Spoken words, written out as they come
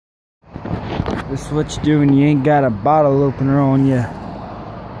This is what you do when you ain't got a bottle opener on you.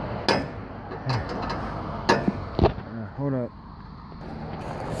 Hold up.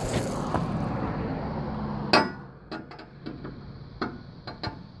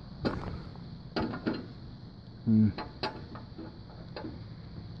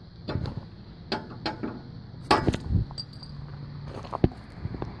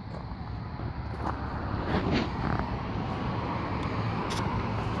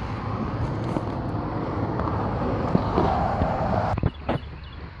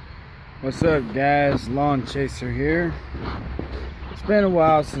 What's up, guys? Lawn Chaser here. It's been a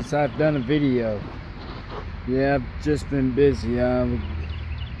while since I've done a video. Yeah, I've just been busy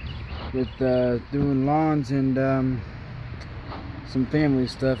with doing lawns and some family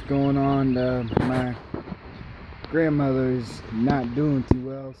stuff going on. My grandmother is not doing too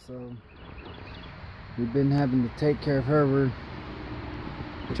well, so we've been having to take care of her. We're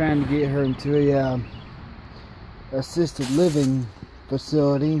trying to get her into a assisted living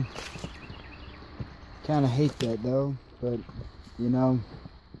facility. Kind of hate that though, but you know,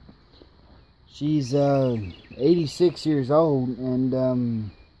 she's 86 years old,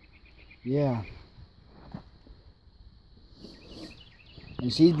 and yeah,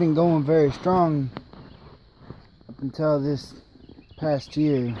 and she's been going very strong up until this past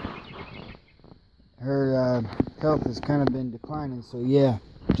year. Her health has kind of been declining, so yeah,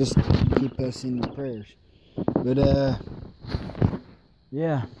 just keep us in your prayers. But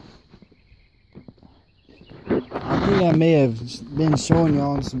yeah, I think I may have been showing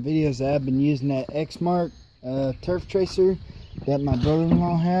y'all in some videos that I've been using that X-Mark turf tracer that my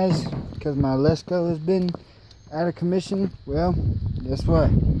brother-in-law has, because my Lesco has been out of commission. Well, guess what?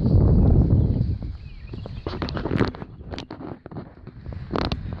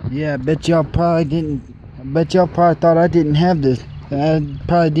 Yeah, I bet y'all probably thought I didn't have this. I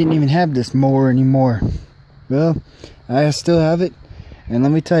probably didn't even have this mower anymore. Well, I still have it. And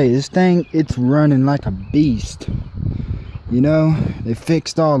let me tell you, this thing, it's running like a beast. You know, they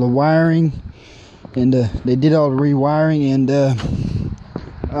fixed all the wiring, and they did all the rewiring, and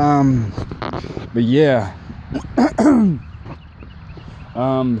but yeah,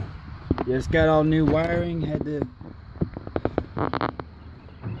 yeah, it's got all new wiring. Had to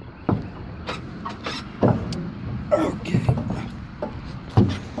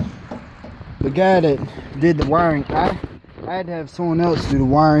the guy that did the wiring, I had to have someone else do the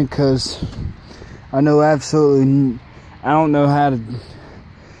wiring, because I know absolutely nothing.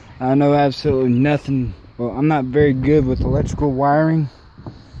 Well, I'm not very good with electrical wiring.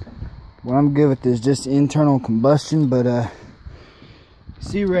 What I'm good with is just internal combustion. But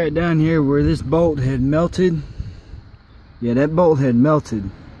see right down here where this bolt had melted? Yeah, that bolt had melted.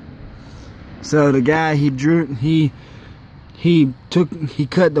 So the guy, he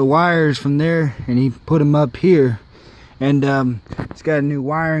cut the wires from there and he put them up here. And it's got a new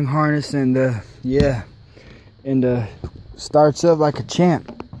wiring harness, and yeah, and starts up like a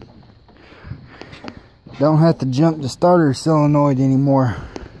champ. Don't have to jump the starter solenoid anymore.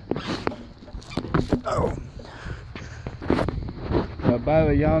 Oh. By the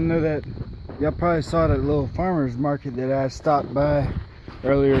way, y'all know that, y'all probably saw that little farmer's market that I stopped by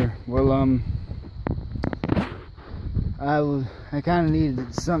earlier. Well, I kind of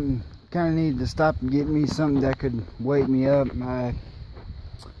needed something. Kind of needed to stop and get me something that could wake me up. I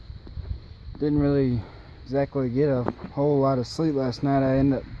didn't really exactly get a whole lot of sleep last night.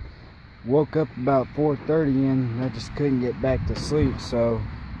 I woke up about 4:30 and I just couldn't get back to sleep. So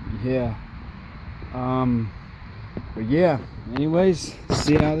yeah, but yeah, anyways,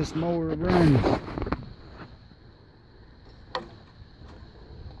 see how this mower runs.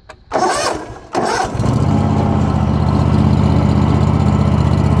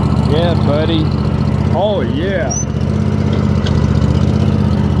 Yeah, buddy. Oh, yeah.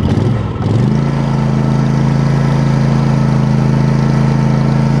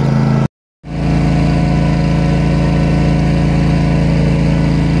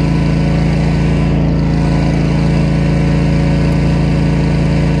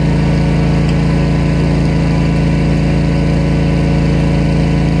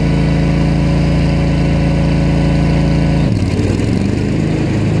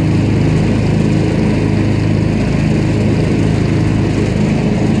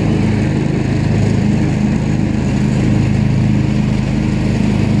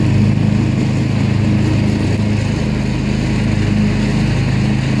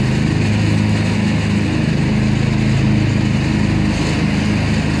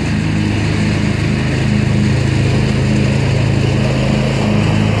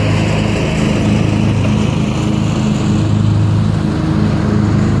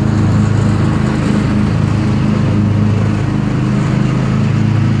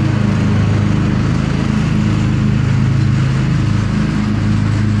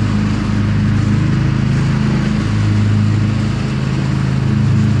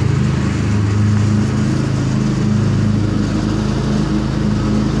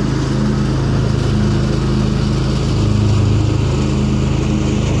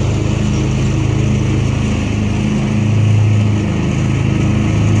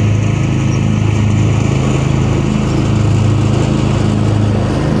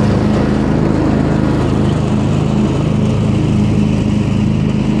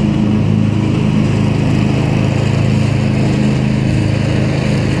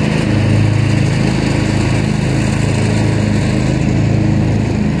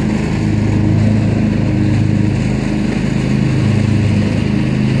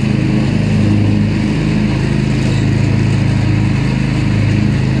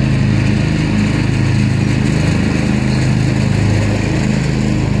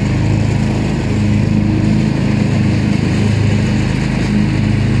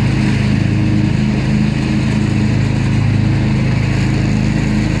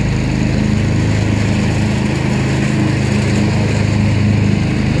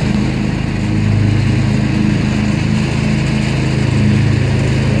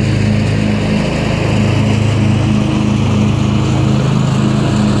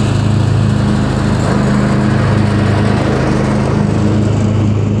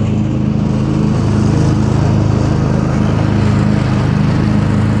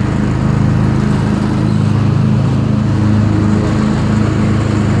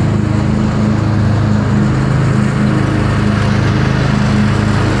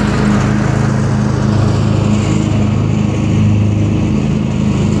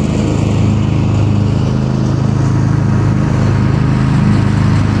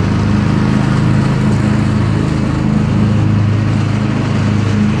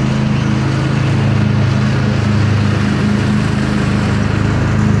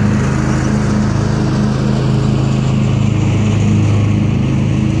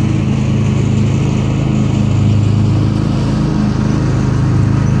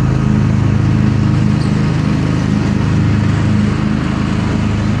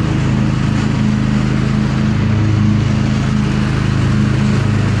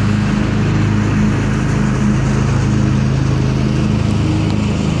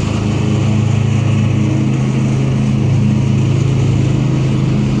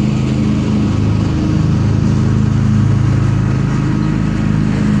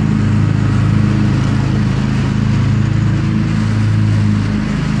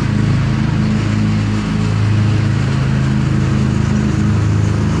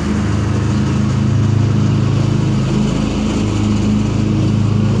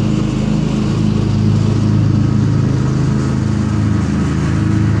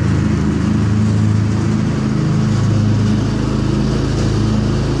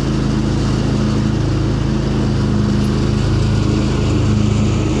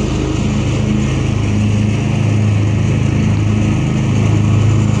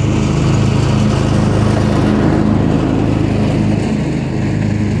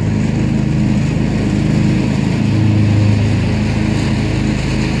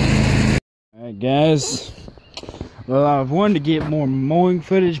 Alright guys, well, I wanted to get more mowing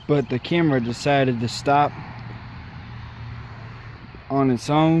footage, but the camera decided to stop on its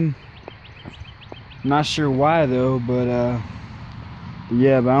own. Not sure why though, but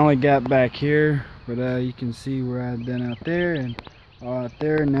yeah, but I only got back here, but you can see where I've done out there and all out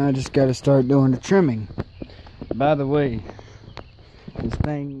there. Now I just got to start doing the trimming. By the way, this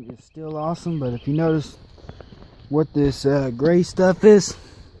thing is still awesome, but if you notice what this gray stuff is,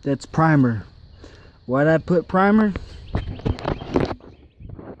 that's primer. Why'd I put primer?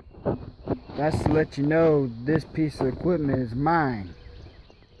 That's to let you know this piece of equipment is mine.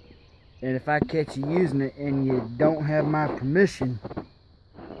 And if I catch you using it and you don't have my permission,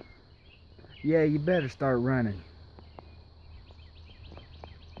 yeah, you better start running.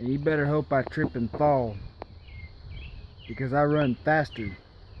 And you better hope I trip and fall, because I run faster.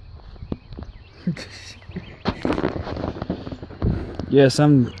 Yes,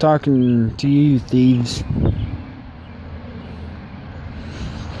 I'm talking to you, thieves.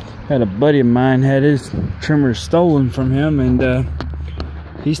 Had a buddy of mine had his trimmer stolen from him, and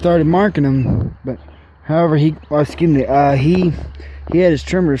he started marking them. But however, he had his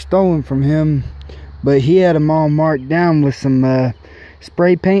trimmer stolen from him, but he had them all marked down with some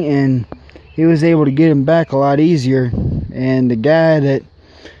spray paint, and he was able to get them back a lot easier. And the guy that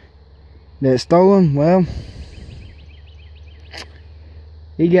stole them, well,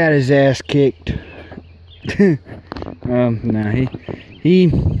 he got his ass kicked. Nah, he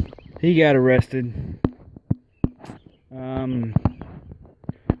got arrested.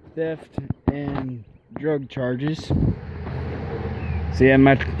 Theft and drug charges. So yeah,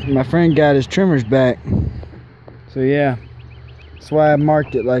 my friend got his trimmers back. So yeah, that's why I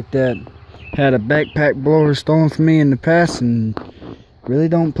marked it like that. Had a backpack blower stolen from me in the past, and really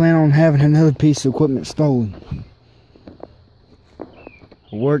don't plan on having another piece of equipment stolen.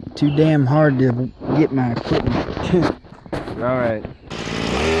 I worked too damn hard to get my equipment. Alright.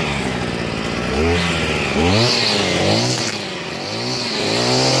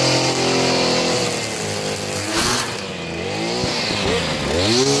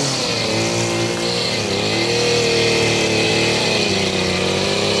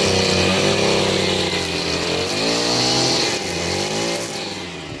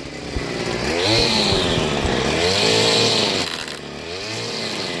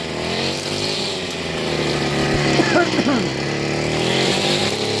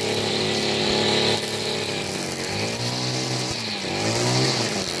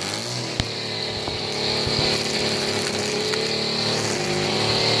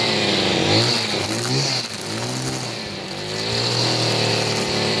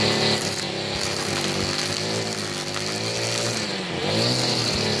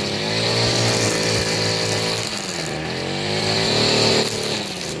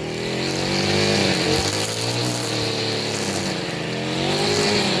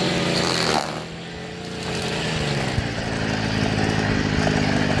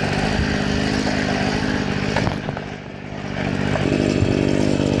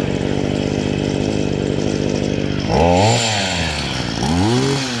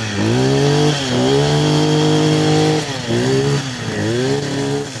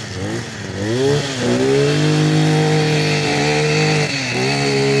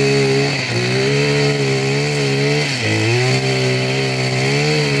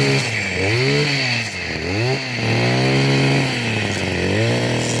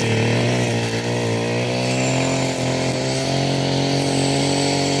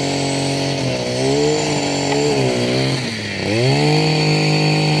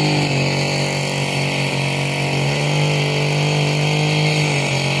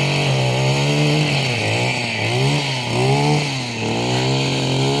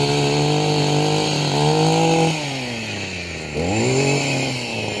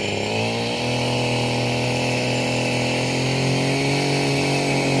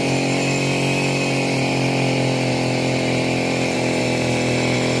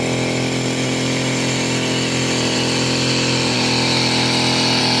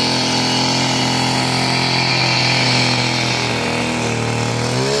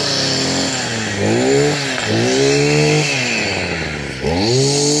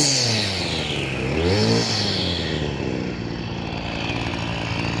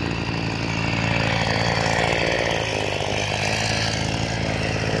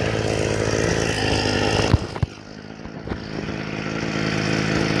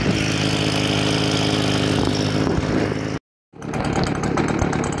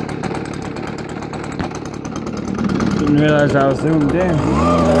 Didn't realize I was zoomed in.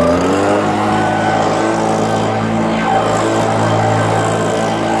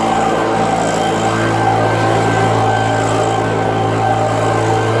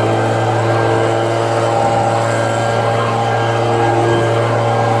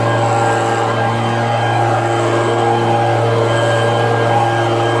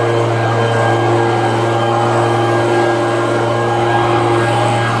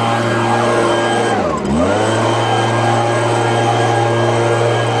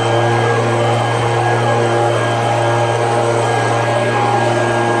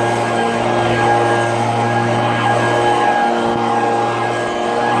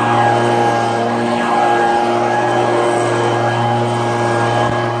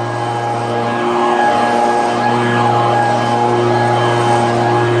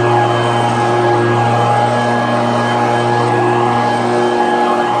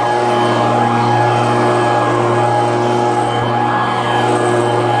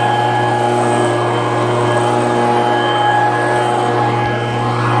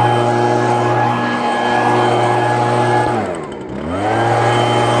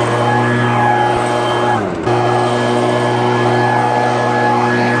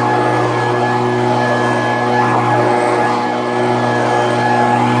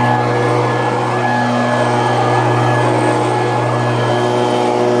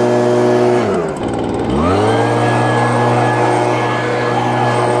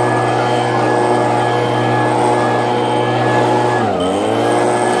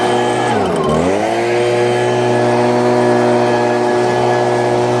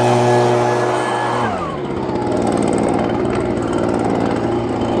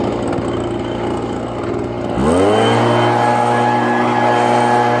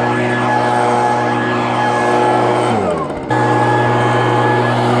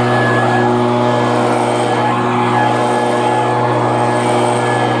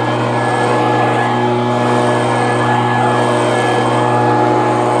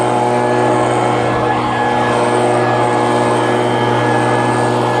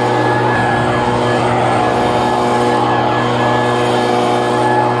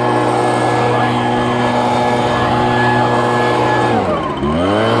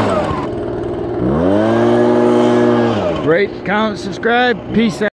 comment, subscribe. Peace out.